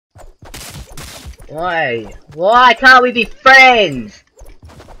Why? Why can't we be friends?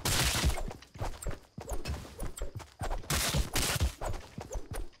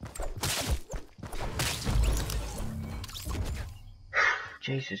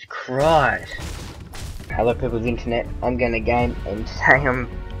 Jesus Christ. Hello people's internet, I'm GannaGame, and today I'm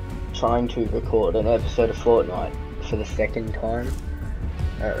trying to record an episode of Fortnite for the second time.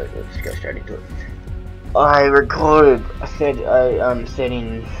 Let's go straight into it. I said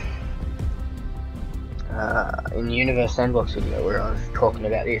in the Universe Sandbox video where I was talking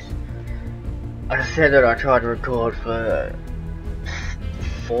about this, I said that I tried to record for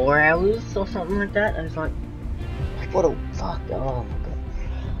 4 hours or something like that. I was like, what a fuck, oh my god.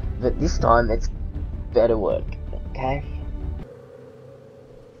 But this time it's better work, okay?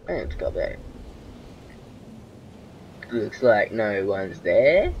 Let's go back. Looks like no one's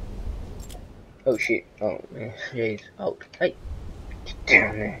there. Oh shit, oh man, jeez, oh, hey, get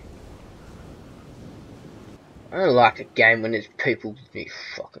down there. I don't like a game when there's people with this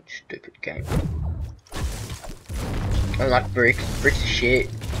fucking stupid game. I don't like bricks, bricks are shit.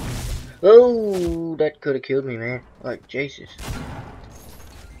 Oh, that could have killed me, man. Like, Jesus.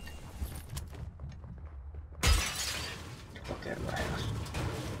 Get the fuck out of my house.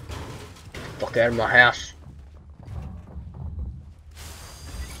 Get the fuck out of my house.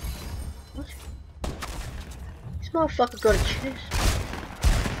 What? This motherfucker got a chest.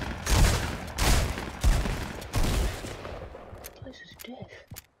 This place is death.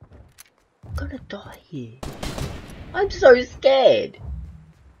 I'm gonna die here. I'm so scared.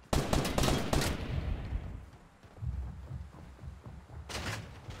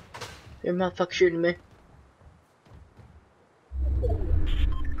 That motherfucker shooting me.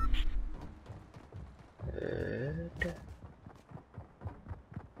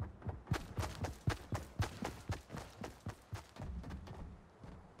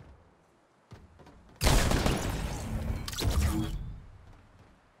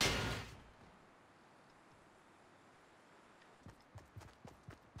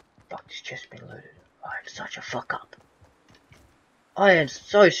 Fuck, this chest been looted. I am such a fuck up. I am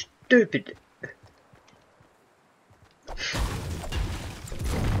so stupid.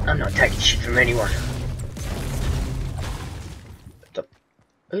 I'm not taking shit from anyone.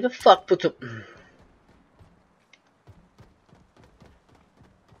 Who the fuck puts up?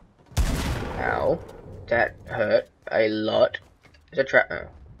 Ow. That hurt a lot. Is that trap? Oh.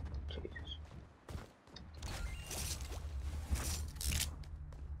 Jesus.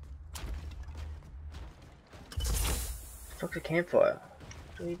 Fuck's a campfire?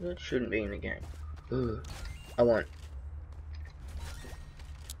 That shouldn't be in the game. Ooh. I want.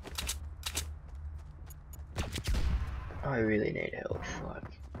 I really need help, like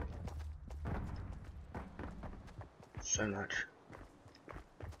so much.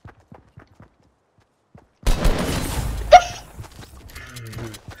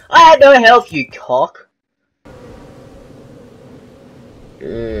 I had no health, you cock.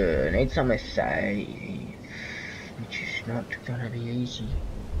 I need somewhere safe, which is not gonna be easy.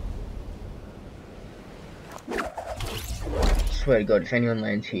 Swear to God, if anyone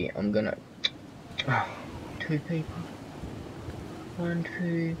lands here, I'm gonna. Oh, 2 people. 1,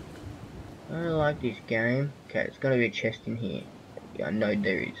 2. I don't like this game. Okay, there's gotta be a chest in here. Yeah, I know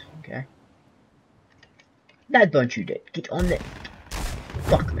there is, okay? No, don't you dare. Get on there.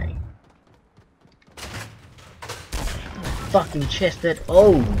 Fuck me. Fucking chest that.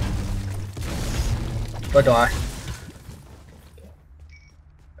 Oh! If I die.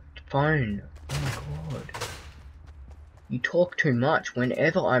 Phone. Oh my god. You talk too much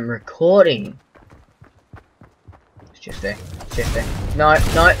whenever I'm recording. It's just there. It's just there. No,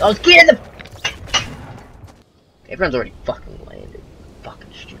 no, I was getting the. Everyone's already fucking landed.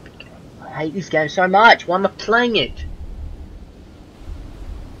 Fucking stupid game. I hate this game so much. Why am I playing it?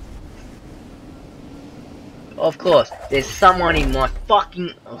 Of course, there's someone in my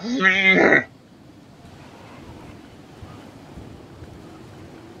fucking.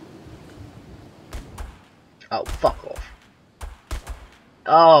 Oh, fuck off.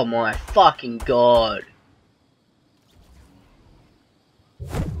 Oh my fucking god.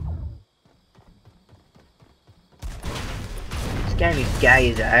 This game is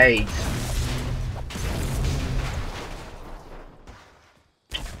gay as AIDS.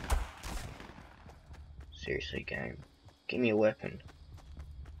 Seriously, game. Give me a weapon.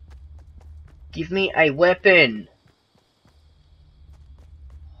 Give me a weapon!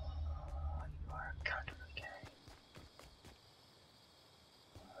 Oh, you are a cunt of a game.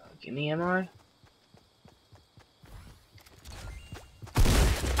 Give me ammo.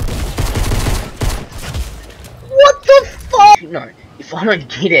 What the fuck? No, if If I don't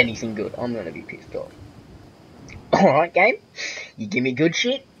get anything good, I'm gonna be pissed off. Alright, game? You give me good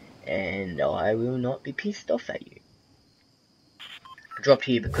shit, and I will not be pissed off at you. I dropped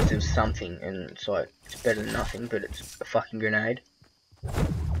here because there was something, and it's like, it's better than nothing, but it's a fucking grenade.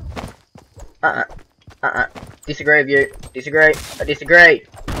 Disagree with you. Disagree. I disagree.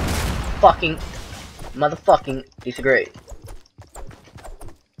 Fucking, motherfucking disagree.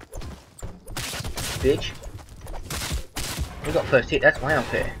 Bitch. We got first hit, that's way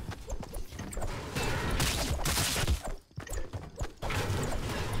unfair.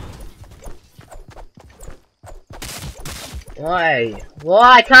 Why?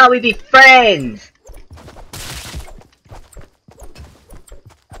 Why can't we be friends?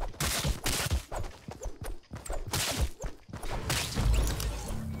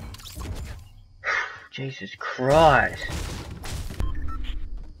 Jesus Christ.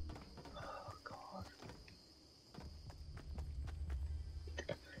 Oh God.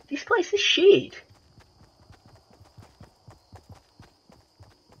 This place is shit.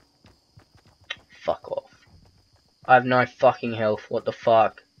 Fuck off. I have no fucking health, what the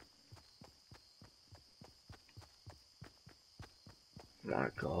fuck? My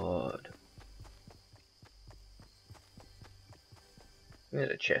God.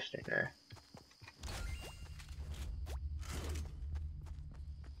 There's a chest in there.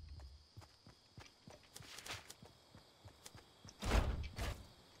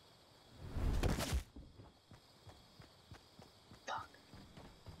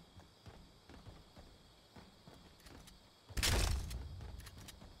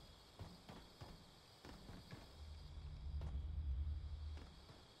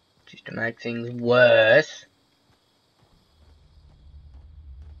 Just to make things worse.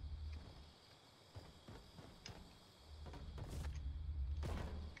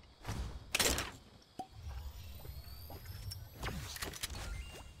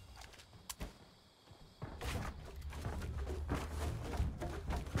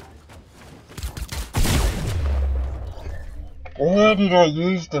 Where did I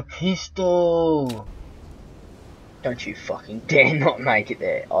use the pistol? Don't you fucking dare not make it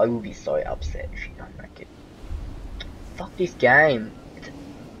there. I will be so upset if you don't make it. Fuck this game.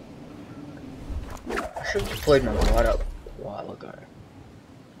 I should have deployed my light up a while ago.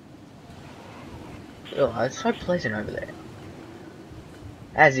 Oh, it's so pleasant over there.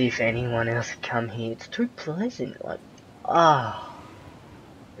 As if anyone else had come here. It's too pleasant. Like,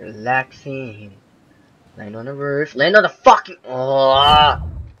 relaxing. Land on the roof. Land on the fucking...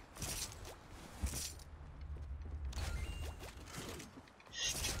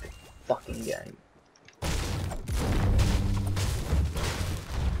 Stupid fucking game.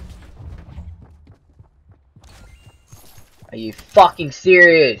 Are you fucking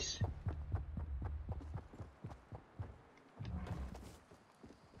serious?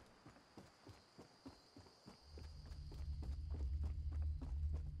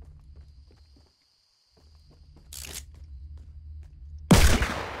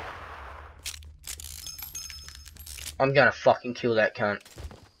 I'm gonna fucking kill that cunt.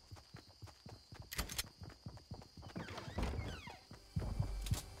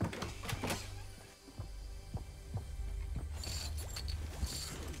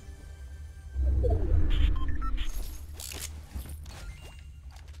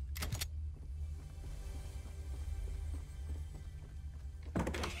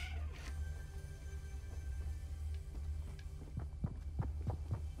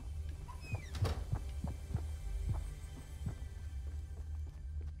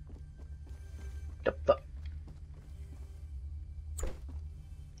 The fuck?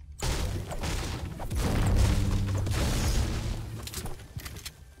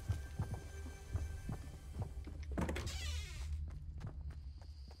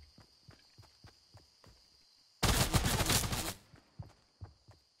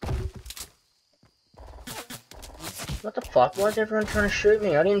 What the fuck? Why is everyone trying to shoot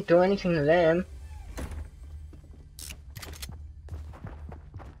me? I didn't do anything to them.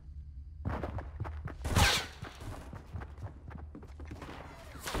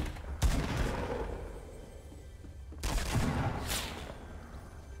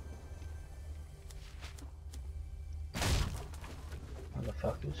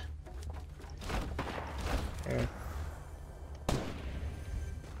 Motherfuckers. Yeah.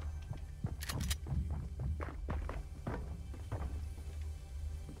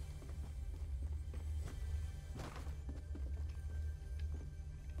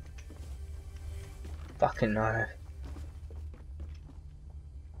 Fucking no.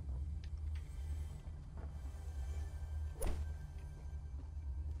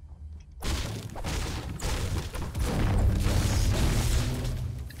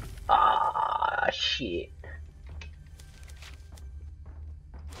 shit.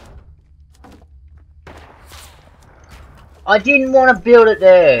 I didn't want to build it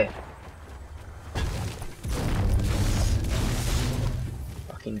there.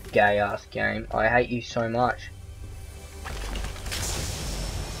 Fucking gay ass game. I hate you so much.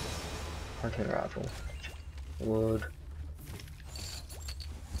 Hunting rifle. Wood.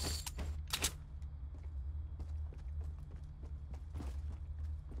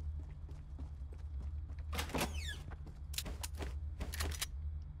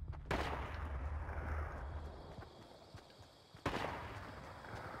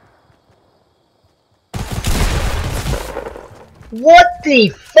 What the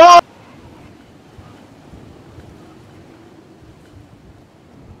fuck?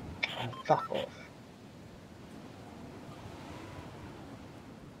 Oh, fuck off.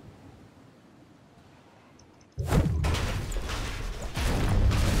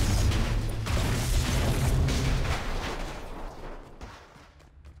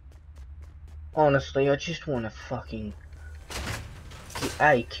 Honestly, I just want to fucking get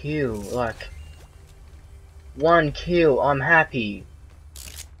a kill. Like, 1 kill, I'm happy.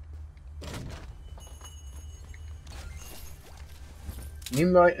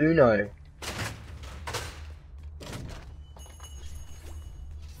 Numero uno.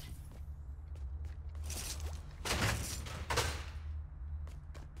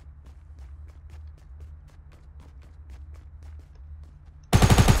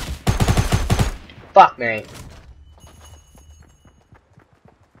 Fuck me.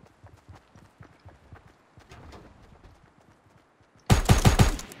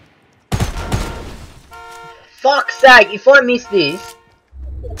 Fuck's sake, if I miss this.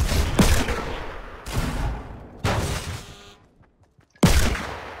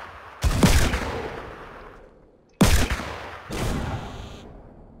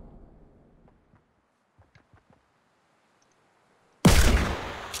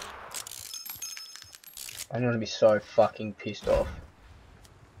 I'm gonna be so fucking pissed off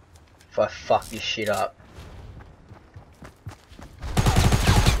if I fuck this shit up.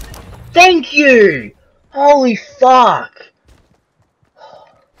 Thank you! Holy fuck!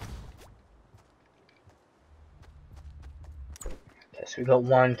 Okay, so we got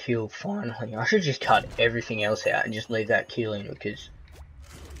 1 kill finally. I should just cut everything else out and just leave that kill in because,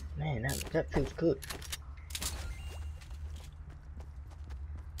 man, that feels good.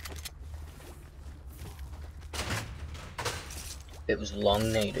 It was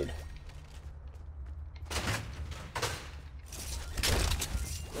long needed.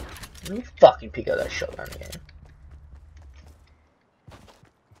 Let me fucking pick up that shotgun again.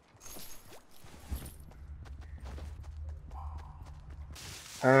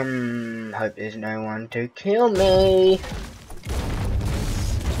 Hope there's no one to kill me.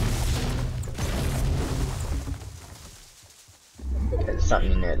 There's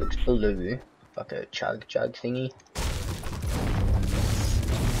something in there that looks blue, like a chug thingy.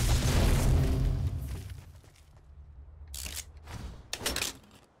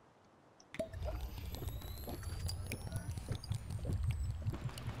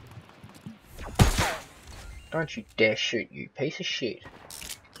 Don't you dare shoot, you piece of shit.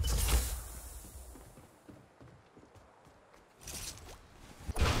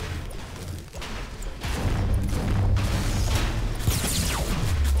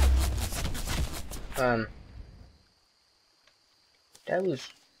 That was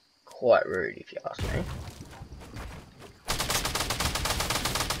quite rude if you ask me.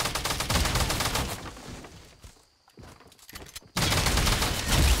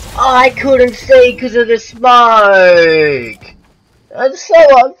 I couldn't see because of the smoke! That's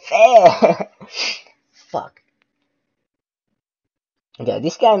so unfair! Fuck. Okay,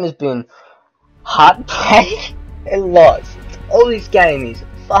 this game has been heartbreak and lost. All this game is.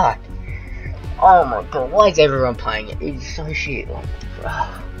 Fuck. Oh my god, why is everyone playing it? It's so shit. Like,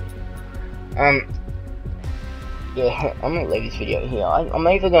 yeah, I'm gonna leave this video here. I'm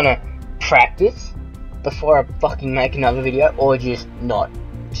either gonna practice before I fucking make another video, or just not.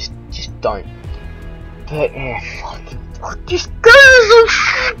 Just don't. But yeah, fuck this game.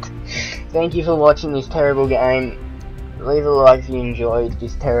 Thank you for watching this terrible game. Leave a like if you enjoyed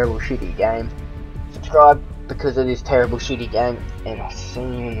this terrible shitty game. Subscribe because of this terrible shitty game, and I'll see you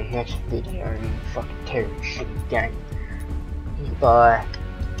in the next video in the fucking terrible shitty game. Goodbye.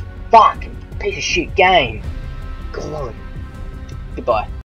 Fucking piece of shit game. God. Goodbye.